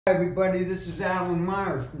Hi everybody, this is Alan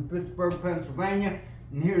Myers from Pittsburgh, Pennsylvania,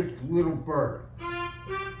 and here's Little Bird. The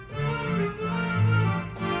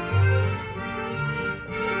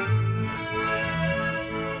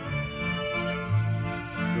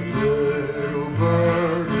little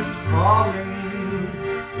bird is calling,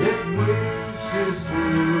 it wishes to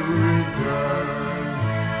return.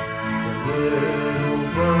 The little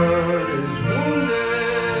bird is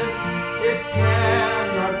wounded, it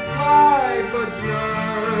cannot fly but yearn.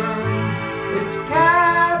 It's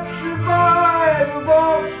captured by the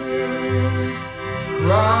vultures,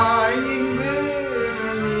 crying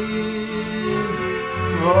bitterly.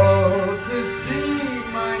 Oh, to see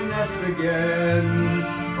my nest again,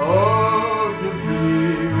 oh, to be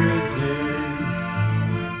redeemed.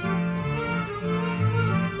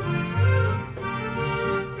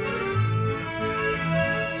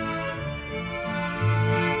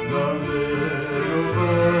 The little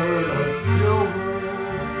bird of silver,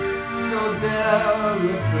 so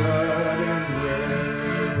delicate